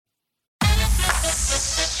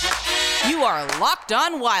are Locked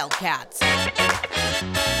On Wildcats,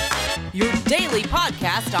 your daily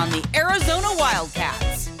podcast on the Arizona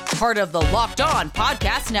Wildcats, part of the Locked On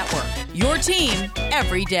Podcast Network, your team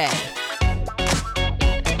every day.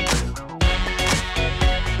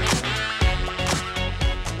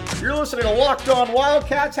 You're listening to Locked On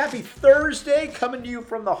Wildcats. Happy Thursday, coming to you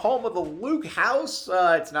from the home of the Luke House.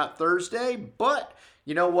 It's not Thursday, but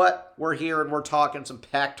you know what? We're here and we're talking some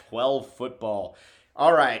Pac-12 football.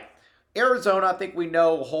 All right. Arizona, I think we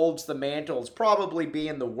know, holds the mantle as probably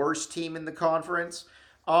being the worst team in the conference.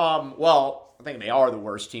 Well, I think they are the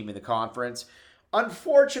worst team in the conference.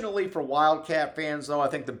 Unfortunately for Wildcat fans, though, I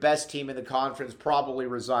think the best team in the conference probably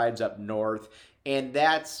resides up north, and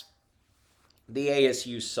that's the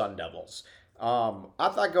ASU Sun Devils. I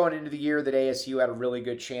thought going into the year that ASU had a really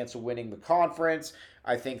good chance of winning the conference.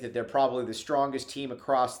 I think that they're probably the strongest team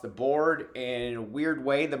across the board, and in a weird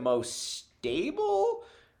way, the most stable.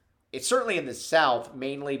 It's certainly in the South,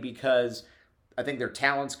 mainly because I think their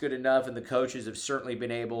talent's good enough, and the coaches have certainly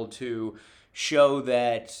been able to show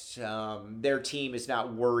that their team is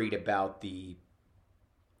not worried about the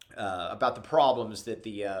problems that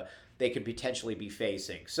they could potentially be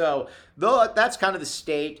facing. So, though that's kind of the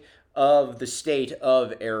state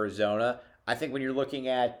of Arizona. I think when you're looking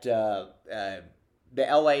at the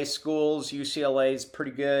LA schools, UCLA is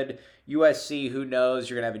pretty good. USC, who knows?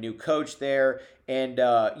 You're going to have a new coach there. And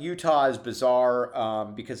Utah is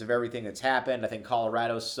bizarre because of everything that's happened. I think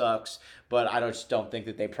Colorado sucks, but I just don't think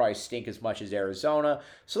that they probably stink as much as Arizona.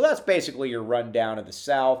 So that's basically your rundown of the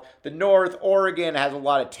South. The North, Oregon has a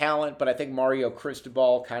lot of talent, but I think Mario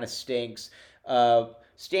Cristobal kind of stinks.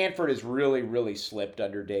 Stanford has really, really slipped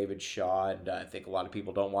under David Shaw, and I think a lot of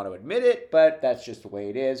people don't want to admit it, but that's just the way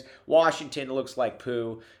it is. Washington looks like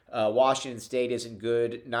poo. Washington State isn't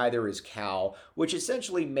good, neither is Cal, which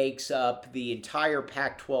essentially makes up the entire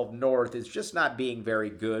Pac-12 North is just not being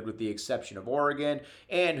very good with the exception of Oregon,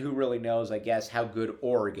 and who really knows, I guess, how good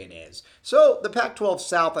Oregon is. So the Pac-12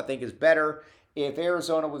 South, I think, is better. If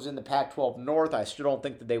Arizona was in the Pac-12 North, I still don't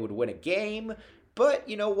think that they would win a game. But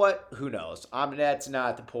you know what? Who knows? That's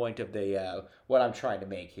not the point of the what I'm trying to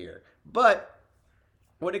make here. But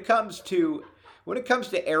when it comes to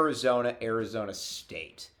Arizona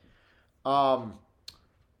State,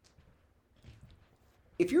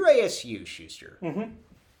 if you're ASU, Schuster,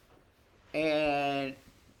 and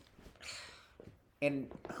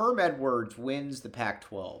Herm Edwards wins the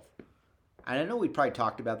Pac-12, and I know we probably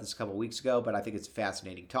talked about this a couple weeks ago, but I think it's a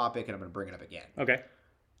fascinating topic, and I'm going to bring it up again. Okay.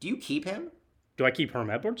 Do you keep him? Do I keep Herm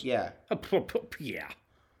Edwards? Yeah. Yeah.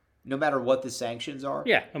 No matter what the sanctions are?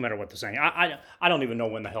 Yeah, no matter what the sanctions. I don't even know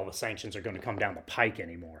when the hell the sanctions are going to come down the pike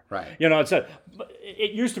anymore. Right. You know,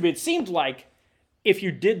 it used to be, it seemed like if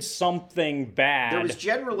you did something bad, there was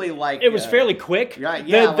generally like... It was fairly quick. Right,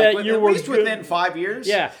 that you at were least within 5 years.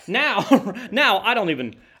 Yeah. Now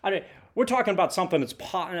we're talking about something that's...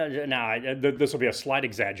 this will be a slight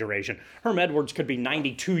exaggeration. Herm Edwards could be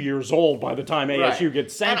 92 years old by the time ASU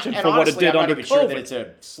gets sanctioned for honestly, what it did under COVID. Sure that it's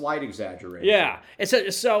a slight exaggeration. Yeah.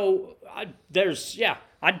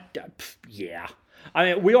 I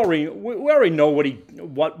mean, we already know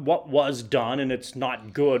what was done, and it's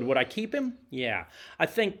not good. Would I keep him? Yeah. I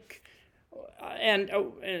think...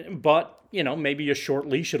 But, you know, maybe you short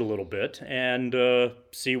leash it a little bit and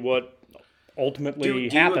see what... ultimately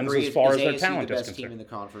happens as far as their talent is concerned. Best team in the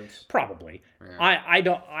conference? Probably. Yeah.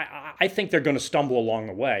 I think they're going to stumble along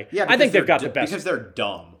the way. Yeah, I think they've got the best because they're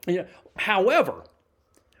dumb. Yeah. However,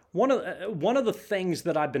 one of the things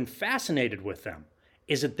that I've been fascinated with them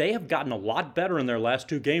is that they have gotten a lot better in their last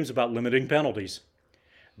two games about limiting penalties.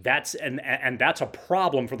 That's a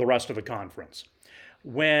problem for the rest of the conference.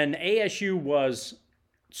 When ASU was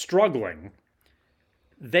struggling,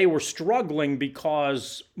 they were struggling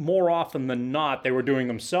because more often than not, they were doing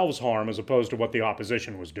themselves harm as opposed to what the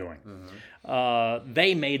opposition was doing.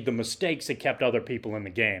 They made the mistakes that kept other people in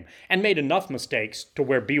the game and made enough mistakes to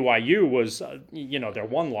where BYU was, their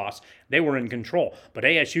one loss, they were in control. But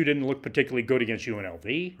ASU didn't look particularly good against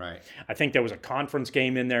UNLV. Right. I think there was a conference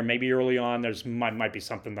game in there maybe early on. Might be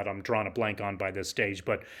something that I'm drawing a blank on by this stage.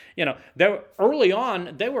 But, early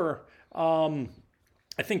on, they were, I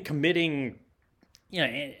think, committing...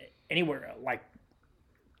 anywhere like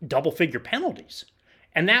double-figure penalties.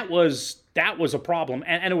 And that was a problem.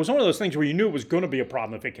 And it was one of those things where you knew it was going to be a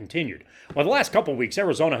problem if it continued. Well, the last couple of weeks,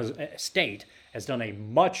 Arizona State has done a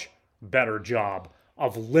much better job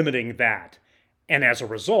of limiting that. And as a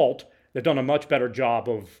result, they've done a much better job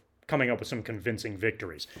of coming up with some convincing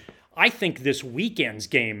victories. I think this weekend's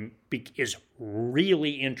game is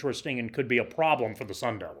really interesting and could be a problem for the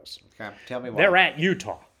Sun Devils. Okay, tell me why. They're at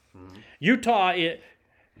Utah. Mm-hmm. Utah,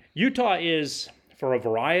 Utah is, for a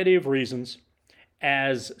variety of reasons,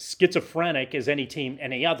 as schizophrenic as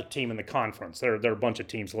any other team in the conference. There are a bunch of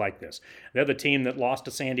teams like this. They're the team that lost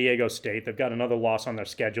to San Diego State. They've got another loss on their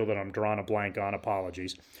schedule that I'm drawing a blank on.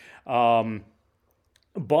 Apologies.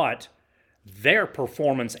 But their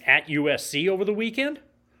performance at USC over the weekend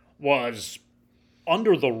was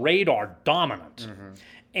under the radar dominant.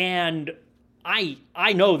 And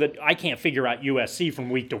I know that I can't figure out USC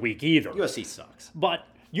from week to week either. USC sucks. But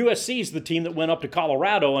USC is the team that went up to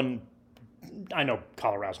Colorado, and I know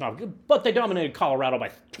Colorado's not good, but they dominated Colorado by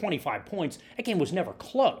 25 points. That game was never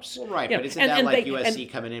close. Well, right, but isn't that like USC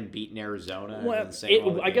coming in beating Arizona? Well, and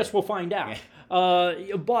saying, I guess we'll find out. Yeah.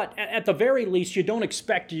 But at the very least, you don't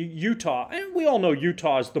expect Utah, and we all know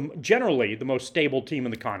Utah is generally the most stable team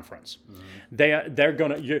in the conference. They're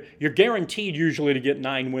gonna you're guaranteed usually to get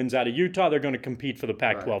 9 wins out of Utah. They're going to compete for the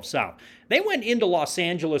Pac-12 South. They went into Los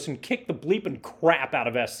Angeles and kicked the bleeping crap out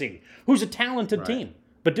of SC, who's a talented team,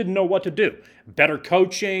 but didn't know what to do. Better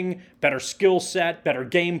coaching, better skill set, better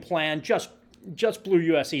game plan, just blew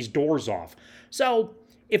USC's doors off. So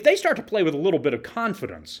if they start to play with a little bit of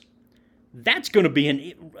confidence, that's going to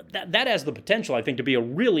be that has the potential, I think, to be a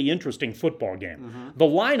really interesting football game. The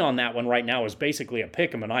line on that one right now is basically a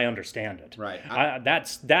pick 'em, and I understand it. Right.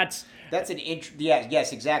 That's yes,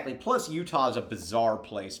 exactly. Plus, Utah is a bizarre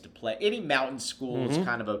place to play. Any mountain school is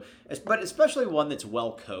kind of but especially one that's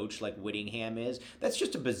well coached, like Whittingham is. That's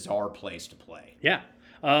just a bizarre place to play. Yeah.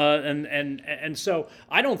 And so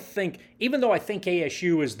I don't think, even though I think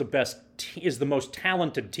ASU is the most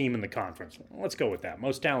talented team in the conference. Let's go with that.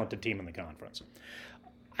 Most talented team in the conference.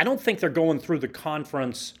 I don't think they're going through the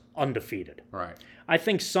conference undefeated. Right. I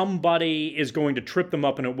think somebody is going to trip them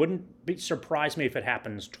up, and it wouldn't surprise me if it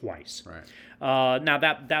happens twice. Right. Now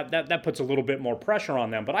that puts a little bit more pressure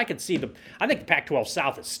on them, but I could see I think the Pac-12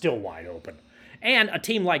 South is still wide open. And a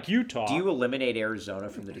team like Utah. Do you eliminate Arizona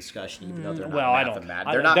from the discussion, even though they're not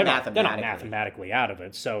mathematically? They're not mathematically out of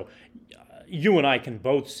it. So you and I can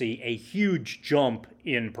both see a huge jump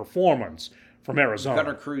in performance from Arizona.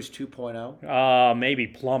 Gunnar Cruz 2.0? Maybe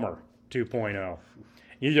Plummer 2.0.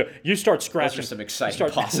 You start scratching. Those are some exciting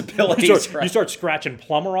possibilities. You start scratching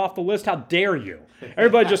Plummer off the list. How dare you?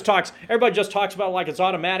 Everybody just talks about like it's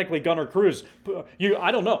automatically Gunnar Cruz.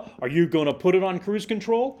 I don't know. Are you going to put it on cruise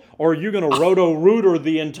control, or are you going to roto-rooter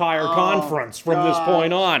the entire conference from this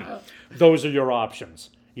point on? Those are your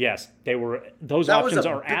options. Yes, those options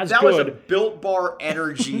are as good. That was a Built Bar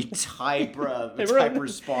Energy type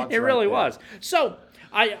response. It really was. So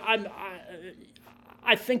I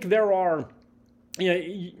think there are.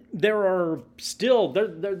 There are still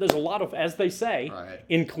there's a lot of, as they say,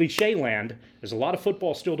 in cliche land, there's a lot of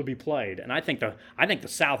football still to be played, and I think the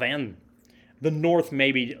South and the North,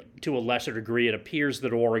 maybe to a lesser degree. It appears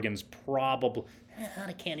that Oregon's probably.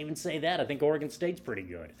 I can't even say that. I think Oregon State's pretty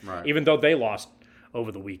good, even though they lost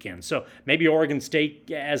over the weekend. So maybe Oregon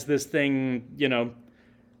State, as this thing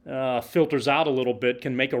filters out a little bit,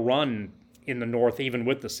 can make a run in the North, even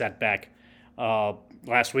with the setback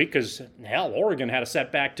last week, because Oregon had a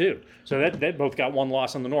setback too. So they both got one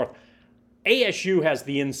loss in the North. ASU has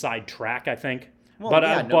the inside track, I think. Well,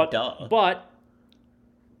 but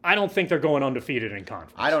I don't think they're going undefeated in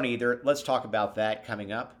conference. I don't either. Let's talk about that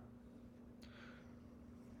coming up.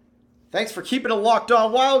 Thanks for keeping it locked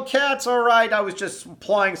on Wildcats. All right, I was just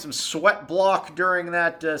applying some sweat block during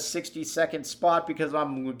that 60-second spot because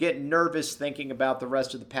I'm getting nervous thinking about the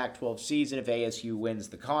rest of the Pac-12 season if ASU wins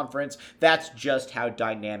the conference. That's just how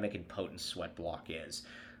dynamic and potent sweat block is.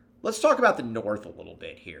 Let's talk about the North a little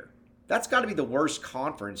bit here. That's got to be the worst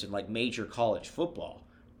conference in major college football.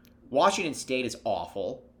 Washington State is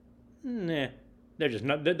awful. Nah,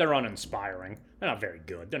 they're uninspiring. They're not very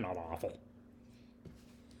good. They're not awful.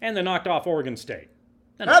 And they knocked off Oregon State.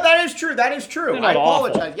 That is true. I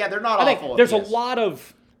apologize. Awful. Yeah, they're not awful. awful. There's a lot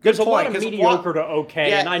of mediocre to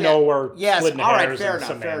okay, and I know we're splitting hairs and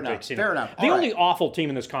semantics. Fair enough. The only awful team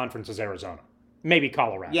in this conference is Arizona. Maybe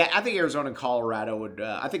Colorado. Yeah, I think Arizona and Colorado would.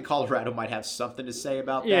 I think Colorado might have something to say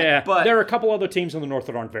about that. Yeah, but there are a couple other teams in the North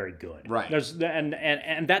that aren't very good. Right.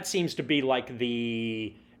 And that seems to be like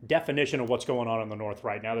the definition of what's going on in the North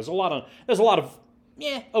right now. There's a lot of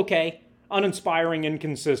okay. Uninspiring,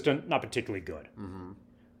 inconsistent, not particularly good. Mm-hmm.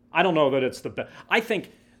 I don't know that it's the best. I think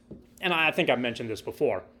I've mentioned this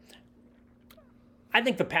before, I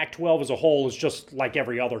think the Pac-12 as a whole is just like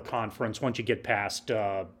every other conference once you get past,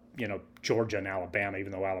 Georgia and Alabama,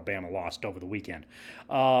 even though Alabama lost over the weekend.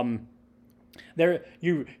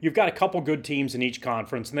 You've got a couple good teams in each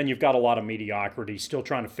conference, and then you've got a lot of mediocrity still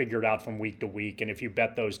trying to figure it out from week to week. And if you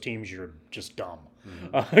bet those teams, you're just dumb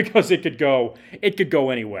because it could go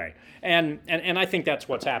anyway. And I think that's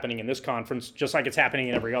what's happening in this conference, just like it's happening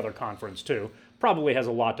in every other conference too. Probably has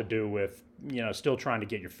a lot to do with still trying to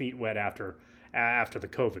get your feet wet after the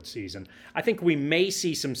COVID season. I think we may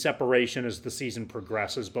see some separation as the season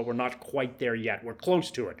progresses, but we're not quite there yet. We're close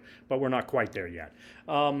to it, but we're not quite there yet.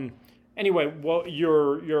 Anyway, well,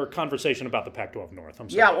 your conversation about the Pac-12 North. I'm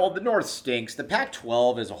sorry. Yeah, well, the North stinks. The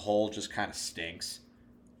Pac-12 as a whole just kind of stinks.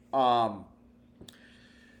 How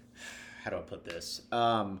do I put this?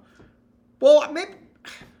 Well, maybe.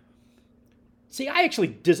 See, I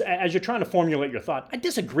actually, as you're trying to formulate your thought, I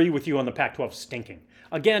disagree with you on the Pac-12 stinking.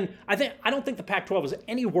 Again, I don't think the Pac-12 is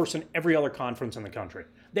any worse than every other conference in the country.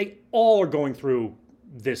 They all are going through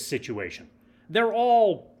this situation. They're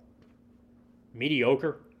all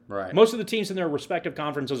mediocre. Right. Most of the teams in their respective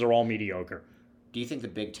conferences are all mediocre. Do you think the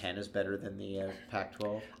Big Ten is better than the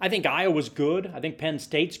Pac-12? I think Iowa's good. I think Penn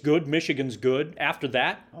State's good. Michigan's good. After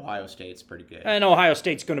that, Ohio State's pretty good. And Ohio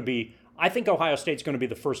State's going to be... I think Ohio State's going to be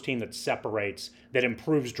the first team that separates, that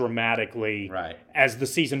improves dramatically as the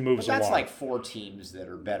season moves along. That's like 4 teams that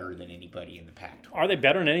are better than anybody in the Pac-12. Are they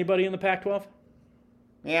better than anybody in the Pac-12?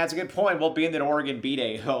 Yeah, that's a good point. Well, being that Oregon beat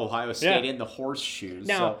Ohio State in the horseshoes.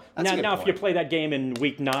 Now, so that's a good point. If you play that game in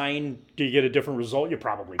Week 9, do you get a different result? You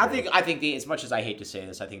probably do. I think as much as I hate to say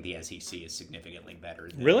this, I think the SEC is significantly better.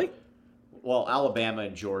 Really? Well, Alabama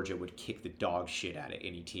and Georgia would kick the dog shit out of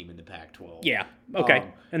any team in the Pac-12. Yeah, okay.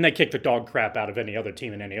 And they kick the dog crap out of any other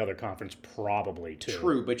team in any other conference, probably, too.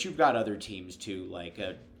 True, but you've got other teams, too, like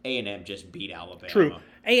A&M just beat Alabama. True.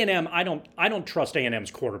 A&M, I don't trust A&M's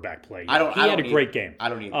quarterback play. He had a great game. I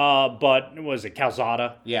don't either. But was it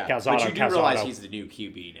Calzada? Yeah, Calzada, but you do realize he's the new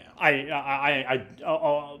QB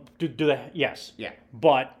now. Do they? Yes. Yeah.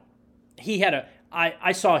 But he had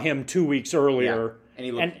I saw him 2 weeks earlier. Yeah. And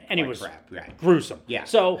he looked he like was crap. Right. Gruesome. Yeah.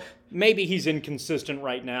 So maybe he's inconsistent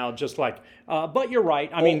right now, just like. But you're right.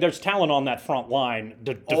 I mean, there's talent on that front line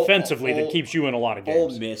defensively that keeps you in a lot of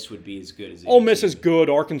games. Ole Miss would be as good as. Ole Miss is good.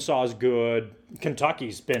 Arkansas is good.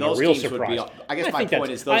 Kentucky's been those a real teams surprise. Would be, I guess my point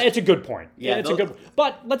is it's a good point. Yeah, it's a good.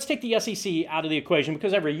 But let's take the SEC out of the equation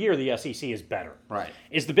because every year the SEC is better. Right.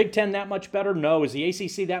 Is the Big Ten that much better? No. Is the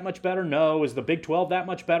ACC that much better? No. Is the Big 12 that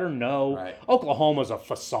much better? No. Right. Oklahoma's a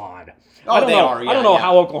facade. Oh, they are. Yeah, I don't know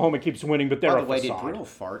how Oklahoma keeps winning, but they're By the way, facade. did Bruno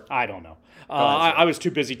fart? I don't know. I was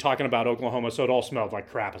too busy talking about Oklahoma, so it all smelled like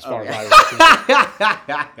crap as far as I was concerned.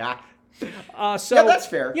 Yeah, that's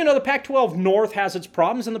fair. The Pac-12 North has its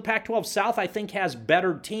problems, and the Pac-12 South, I think, has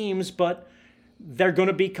better teams, but they're going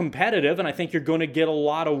to be competitive, and I think you're going to get a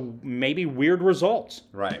lot of maybe weird results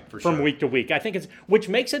from week to week. I think which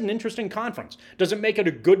makes it an interesting conference. Does it make it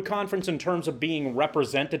a good conference in terms of being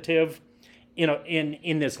representative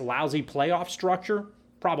in this lousy playoff structure?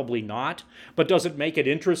 Probably not. But does it make it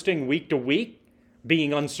interesting week to week,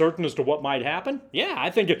 being uncertain as to what might happen? Yeah,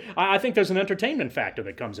 I think there's an entertainment factor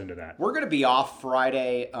that comes into that. We're going to be off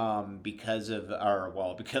Friday because I'm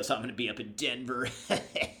going to be up in Denver.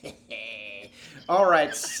 All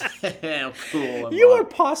right. Cool. You are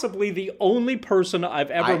possibly the only person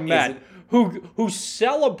I've ever met who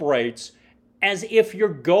celebrates as if you're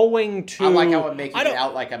going to. I like how I'm making it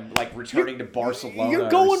out like I'm like returning to Barcelona. You're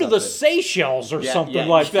going to the Seychelles or something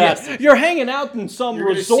like that. Yes. You're hanging out in some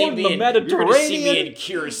resort in the Mediterranean. You're going to see me in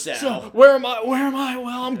Curacao. So, where am I?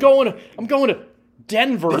 Well, I'm going to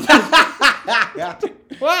Denver.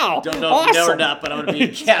 Wow. Don't know if you know or not, but I'm going to be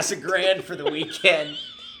in Casa Grande for the weekend.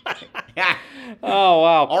 Oh,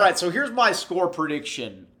 wow. All right, so here's my score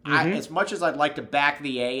prediction. As much as I'd like to back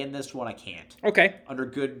the A in this one, I can't. Okay. Under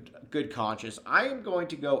good conscience. I am going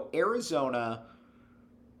to go Arizona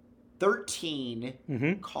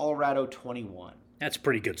 13, Colorado 21. That's a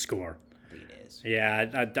pretty good score. It is.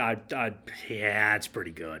 Yeah, yeah, it's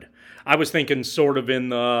pretty good. I was thinking sort of in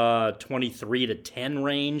the 23-10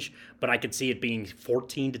 range, but I could see it being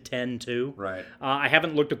 14-10 too. Right. I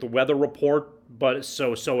haven't looked at the weather report, but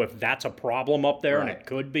so if that's a problem up there, and it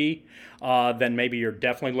could be, then maybe you're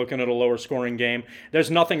definitely looking at a lower scoring game. There's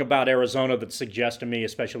nothing about Arizona that suggests to me,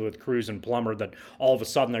 especially with Cruz and Plummer, that all of a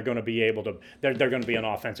sudden they're going to be able to. They're going to be an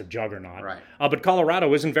offensive juggernaut. Right. But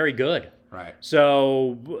Colorado isn't very good. Right.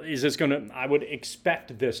 So is this going to? I would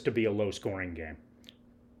expect this to be a low scoring game.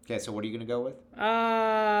 Okay, so what are you going to go with?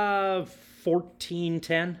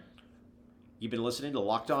 14-10. You've been listening to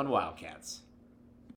Locked On Wildcats.